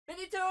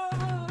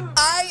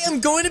I am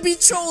going to be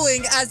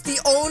trolling as the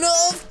owner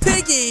of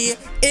Piggy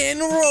in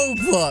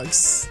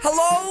Roblox.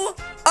 Hello?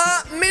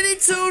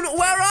 Minitoon,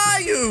 where are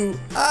you?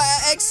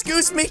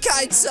 Excuse me,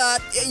 kind sir.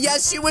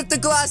 Yes, you with the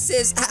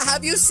glasses.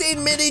 Have you seen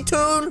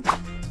Minitoon?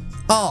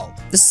 Oh,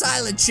 the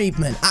silent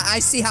treatment. I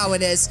see how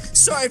it is.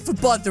 Sorry for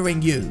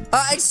bothering you.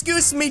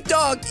 Excuse me,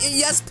 dog.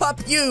 Yes,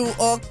 pup, you,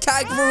 or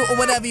kangaroo, or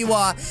whatever you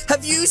are.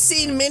 Have you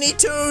seen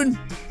Minitoon?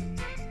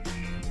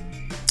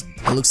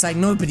 It looks like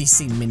nobody's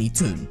seen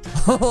Minitoon.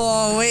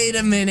 Oh, wait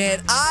a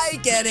minute. I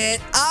get it.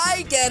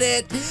 I get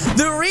it.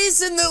 The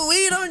reason that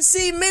we don't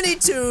see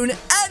Minitoon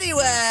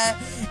anywhere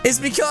is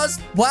because,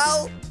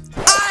 well,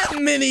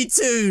 I'm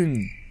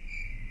Minitoon.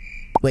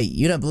 Wait,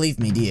 you don't believe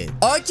me, do you?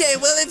 Okay,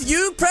 well, if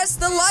you press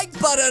the like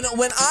button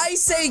when I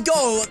say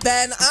go,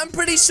 then I'm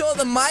pretty sure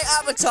that my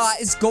avatar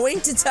is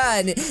going to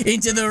turn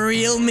into the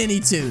real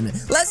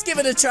Minitoon. Let's give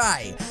it a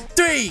try.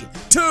 3,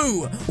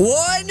 2,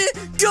 1,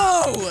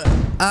 go!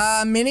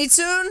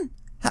 Minitoon?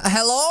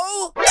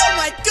 Hello? Oh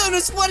my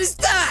goodness, what is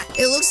that?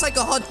 It looks like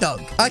a hot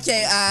dog.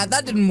 Okay,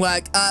 that didn't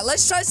work.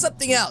 Let's try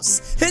something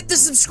else. Hit the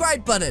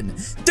subscribe button.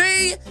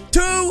 3,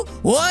 2,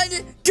 1,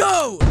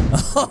 go!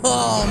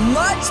 Oh,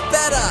 much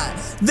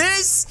better.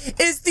 This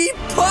is the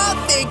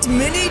perfect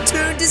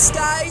Minitoon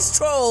disguise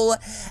troll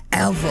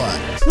ever.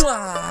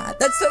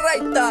 That's the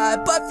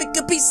right,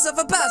 perfect piece of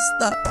a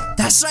pasta.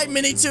 That's right,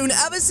 Minitoon.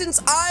 Ever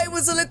since I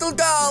was a little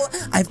girl,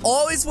 I've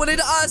always wanted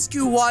to ask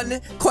you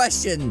one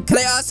question. Can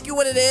I ask you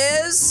what it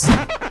is?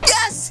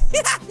 Yes!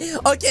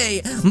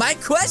 Okay, my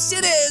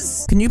question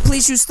is, can you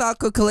please use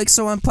Starco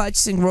Calixo on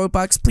purchasing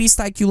Robux? Please,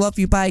 thank you, love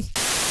you, bye.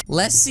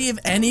 Let's see if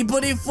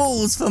anybody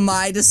falls for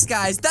my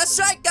disguise. That's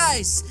right,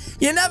 guys.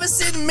 You never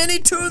seen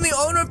Minitoon, the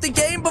owner of the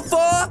game,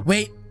 before?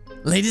 Wait,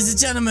 ladies and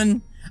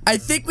gentlemen, I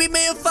think we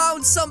may have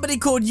found somebody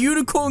called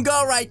Unicorn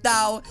Girl right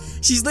now.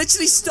 She's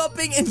literally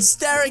stopping and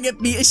staring at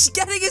me. Is she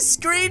getting a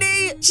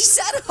screenie? She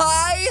said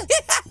hi.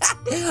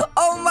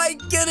 Oh my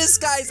goodness,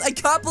 guys. I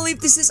can't believe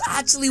this is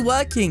actually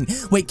working.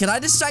 Wait, can I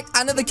distract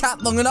Anna the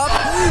cat long enough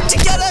to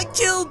get her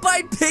killed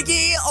by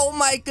Piggy? Oh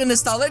my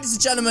goodness. Now, ladies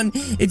and gentlemen,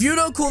 if you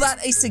don't call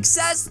that a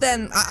success,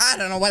 then I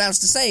don't know what else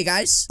to say,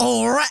 guys.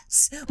 All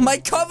right. My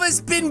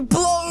cover's been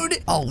blown.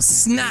 Oh,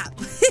 snap.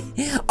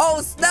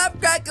 Oh, snap,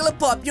 crackle, a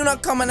pop. You're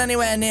not coming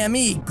anywhere near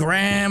me,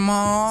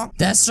 Grandma.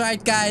 That's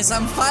right, guys.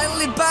 I'm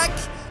finally back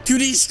to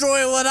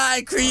destroy what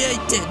I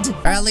created.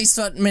 Or at least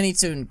what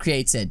Minitoon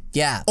created.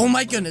 Yeah. Oh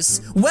my goodness.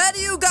 Where do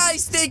you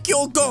guys think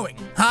you're going?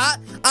 Huh?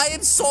 I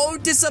am so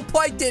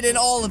disappointed in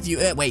all of you.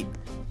 Wait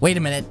a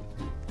minute.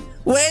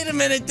 Wait a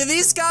minute. Do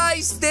these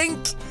guys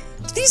think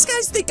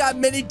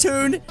I'm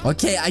Minitoon?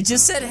 Okay, I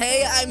just said,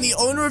 hey, I'm the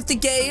owner of the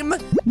game.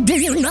 Do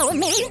you know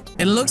me?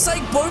 It looks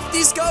like both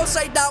these girls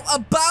right now are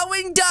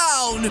bowing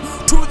down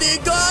to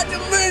the god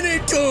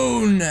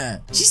Minitoon.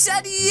 She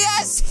said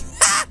yes.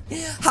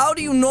 How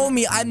do you know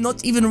me? I'm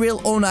not even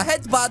real owner.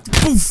 Headbutt.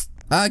 Poof.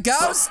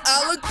 Girls,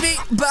 look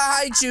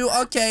behind you.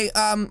 Okay,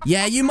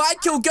 yeah, you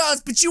might kill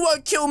girls, but you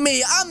won't kill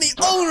me. I'm the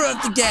owner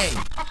of the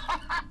game.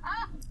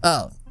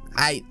 Oh.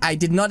 I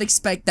did not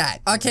expect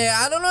that. Okay,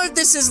 I don't know if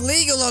this is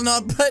legal or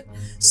not, but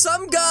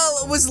some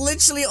girl was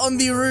literally on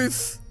the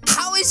roof.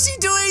 How is she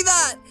doing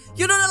that?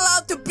 You're not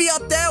allowed to be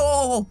up there.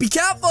 Oh, be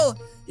careful.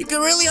 You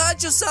can really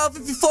hurt yourself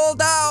if you fall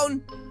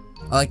down.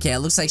 Okay, it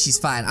looks like she's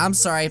fine. I'm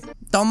sorry.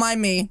 Don't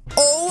mind me.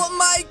 Oh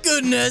my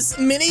goodness.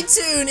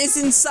 Minitoon is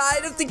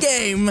inside of the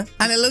game.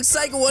 And it looks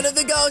like one of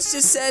the girls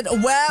just said,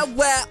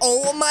 where?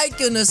 Oh my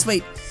goodness.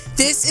 Wait.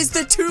 This is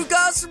the two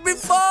girls from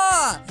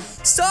before.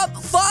 Stop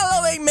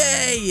following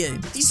me.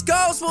 These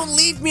girls won't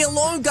leave me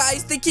alone,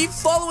 guys. They keep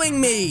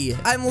following me.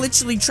 I'm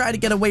literally trying to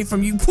get away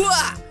from you.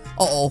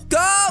 Uh-oh.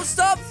 Girls,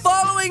 stop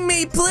following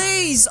me,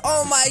 please.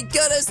 Oh, my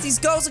goodness. These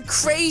girls are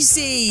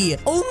crazy.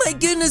 Oh, my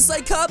goodness.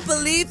 I can't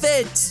believe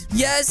it.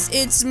 Yes,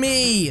 it's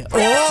me.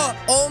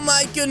 Oh,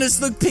 my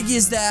goodness. Look, Piggy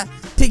is there.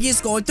 Piggy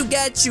is going to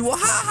get you. Ha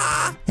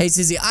ha. Hey,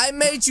 Zizzy. I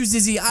made you,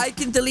 Zizzy. I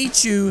can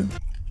delete you.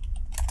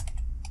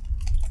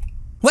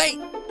 Wait,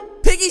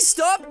 Piggy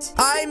stopped?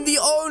 I'm the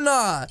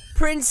owner,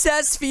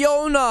 Princess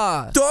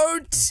Fiona.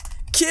 Don't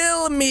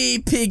kill me,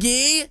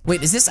 Piggy.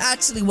 Wait, is this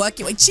actually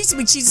working? Wait,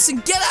 Jesus,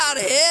 and get out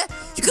of here.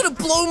 You're gonna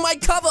blow my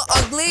cover,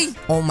 ugly.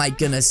 Oh my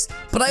goodness.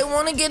 But I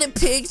want to get a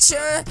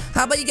picture.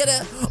 How about you get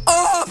a...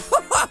 Oh,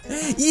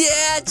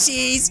 yeah,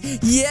 cheese.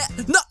 Yeah,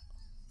 no.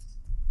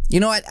 You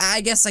know what?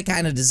 I guess I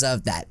kind of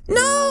deserved that.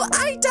 No,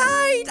 I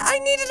died. I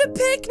needed a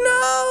pick.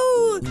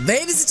 No.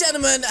 Ladies and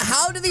gentlemen,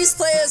 how do these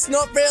players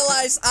not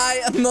realize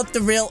I am not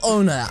the real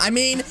owner? I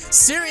mean,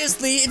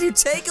 seriously, if you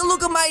take a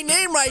look at my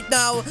name right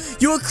now,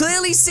 you will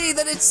clearly see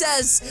that it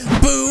says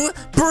Boo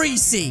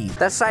Breezy.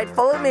 That's right.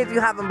 Follow me if you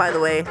haven't, by the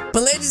way.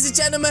 But ladies and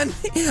gentlemen,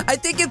 I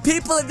think if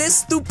people are this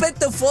stupid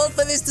to fall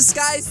for this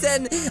disguise,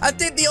 then I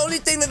think the only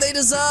thing that they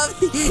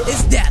deserve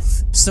is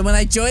death. So when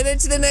I join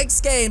into the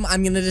next game,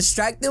 I'm gonna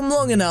distract them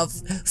long enough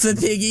for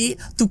Piggy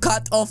to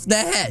cut off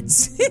their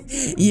heads.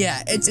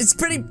 Yeah, it's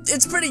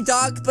pretty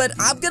dark, but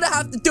I'm gonna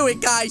have to do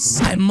it,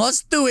 guys. I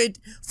must do it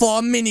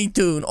for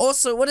Minitoon.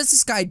 Also, what is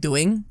this guy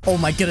doing? Oh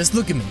my goodness,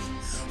 look at me.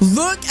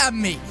 Look at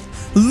me.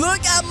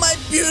 Look at my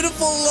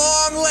beautiful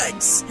long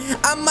legs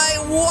and my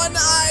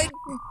one-eyed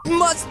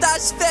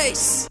mustache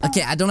face.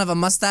 Okay, I don't have a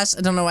mustache.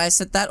 I don't know why I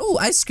said that. Oh,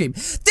 ice cream.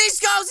 These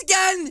girls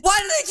again! Why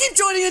do they keep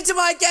joining into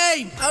my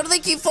game? How do they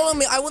keep following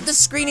me? I want the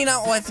screeny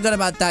now. Oh, I forgot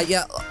about that.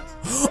 Yeah.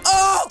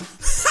 Oh!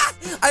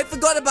 I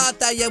forgot about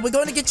that. Yeah, we're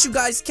going to get you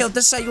guys killed.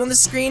 That's right. You want the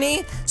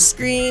screeny?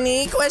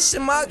 Screeny?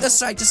 Question mark?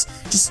 That's right.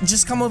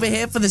 Just come over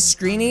here for the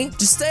screeny.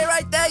 Just stay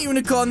right there,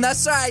 unicorn.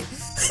 That's right.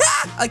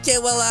 Okay,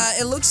 well,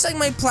 it looks like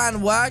my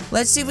plan worked.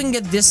 Let's see if we can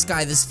get this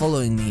guy that's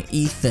following me,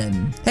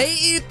 Ethan. Hey,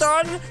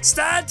 Ethan,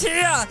 stand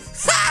here.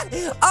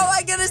 Oh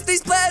my goodness,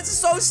 these players are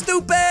so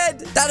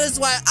stupid. That is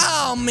why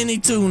I'm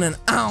Minitoon and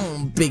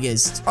I'm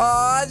biggest.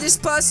 Oh, this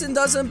person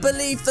doesn't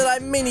believe that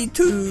I'm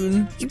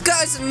Minitoon. You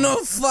guys are no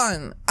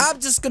fun. I'm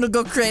just gonna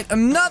go create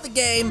another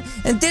game,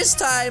 and this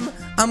time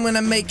I'm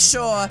gonna make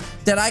sure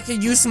that I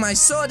can use my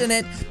sword in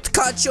it to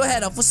cut your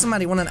head off. What's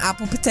somebody want an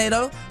apple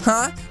potato?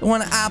 Huh? You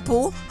want an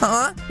apple?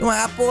 Huh? You want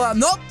apple?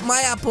 Nope,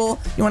 my apple.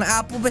 You want an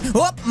apple?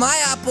 Oh, my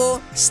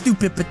apple.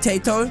 Stupid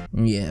potato.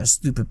 Yeah,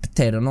 stupid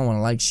potato. No one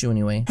likes you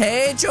anyway.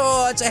 Hey,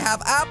 George, I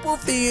have apple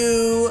for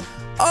you.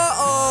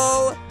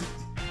 Uh-oh.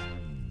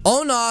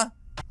 Oh, no.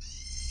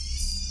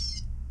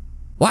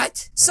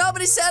 What?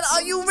 Somebody said,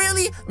 are you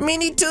really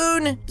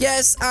Minitoon?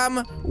 Yes,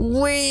 I'm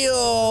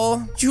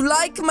real. You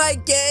like my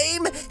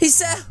game? He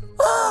said,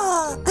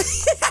 oh.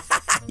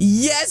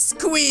 Yes,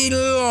 queen,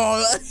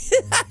 lol.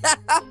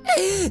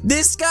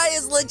 This guy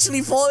is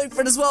literally falling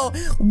for it as well.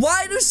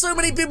 Why do so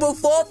many people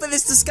fall for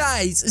this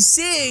disguise?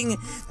 Seeing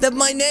that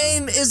my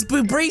name is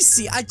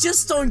Bubrisi. I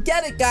just don't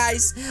get it,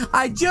 guys.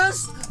 I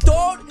just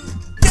don't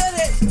get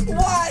it.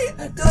 Why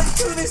did they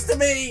do this to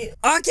me?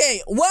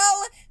 Okay,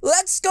 well,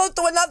 let's go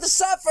to another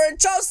server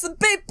and show some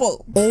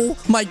people. Oh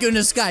my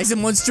goodness, guys, a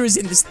monster is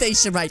in the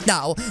station right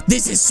now.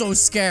 This is so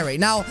scary.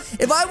 Now,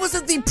 if I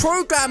wasn't the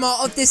programmer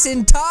of this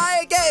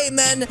entire game,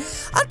 then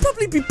I'd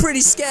probably be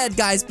pretty scared,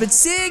 guys. But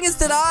seeing as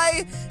that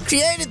I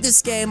created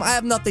this game, I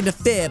have nothing to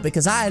fear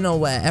because I know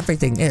where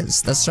everything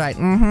is. That's right.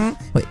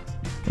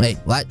 Wait,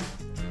 what?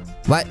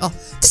 What? Oh,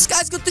 this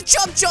guy's got the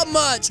chum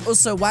merch.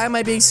 Also, why am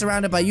I being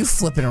surrounded by you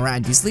flipping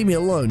around? Just leave me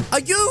alone.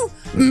 Are you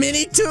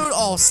Minitoon?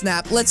 Oh,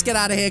 snap. Let's get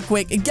out of here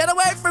quick. And get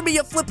away from me,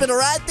 you flipping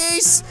around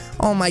these.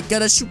 Oh, my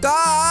goodness, you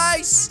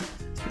guys.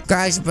 You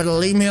guys better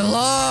leave me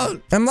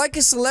alone. I'm like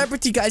a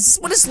celebrity, guys. This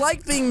is what it's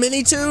like being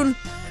Minitoon.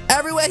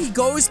 Everywhere he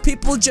goes,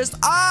 people just,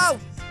 oh,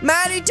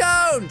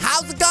 Minitoon,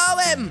 how's it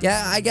going?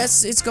 Yeah, I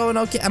guess it's going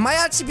okay. Am I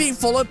actually being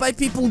followed by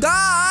people?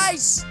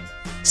 Guys,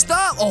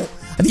 stop. Oh.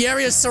 The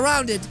area is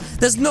surrounded.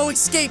 There's no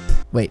escape.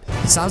 Wait,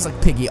 it sounds like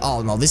Piggy.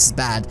 Oh, no, this is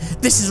bad.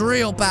 This is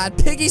real bad.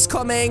 Piggy's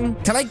coming.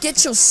 Can I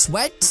get your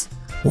sweat?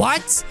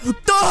 What?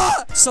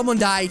 Duh! Someone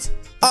died.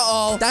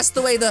 Uh-oh. That's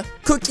the way the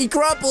cookie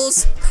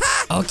crumbles.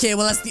 Ha! Okay,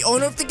 well, as the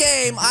owner of the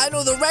game, I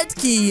know the red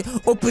key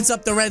opens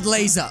up the red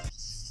laser.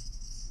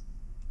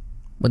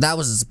 Well, that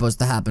wasn't supposed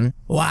to happen.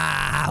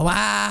 Wow,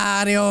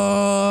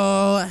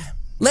 Wario.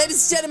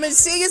 Ladies and gentlemen,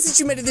 seeing as that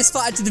you made it this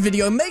far into the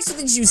video, make sure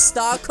that you use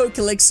star code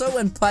Calixo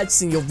when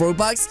purchasing your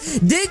Robux.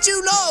 Did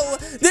you know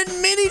that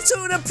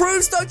Minitoon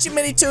approves? Don't you,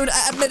 Minitoon?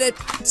 Admit it.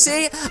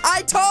 See?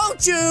 I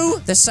told you!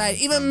 That's right,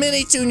 even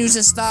Minitoon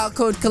uses star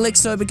code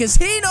Calixo because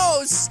he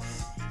knows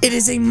it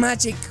is a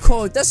magic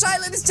code. That's right,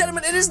 ladies and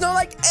gentlemen, it is not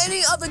like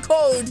any other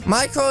code.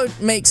 My code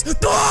makes...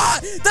 Ah!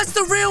 That's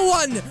the real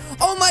one!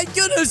 Oh my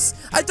goodness!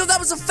 I thought that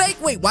was a fake.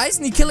 Wait, why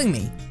isn't he killing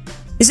me?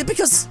 Is it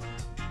because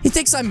he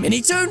thinks I'm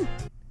Minitoon?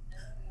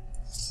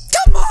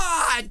 Come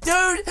on,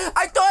 dude!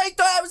 I thought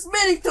I was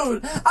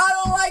Minitoon! I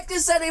don't like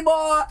this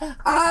anymore!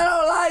 I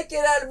don't like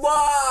it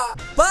anymore!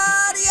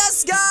 But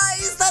yes,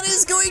 guys, that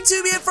is going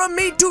to be it from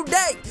me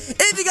today.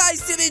 If you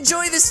guys did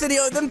enjoy this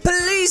video, then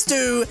please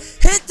do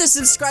hit the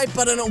subscribe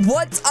button.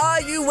 What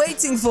are you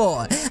waiting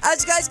for?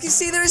 As you guys can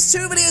see, there is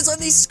 2 videos on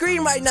the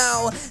screen right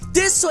now.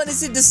 This one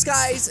is in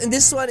disguise, and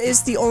this one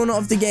is the owner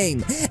of the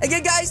game.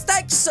 Again, guys,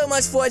 thank you so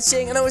much for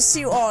watching, and I will see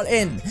you all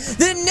in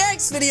the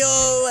next video.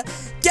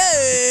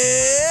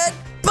 Goodbye!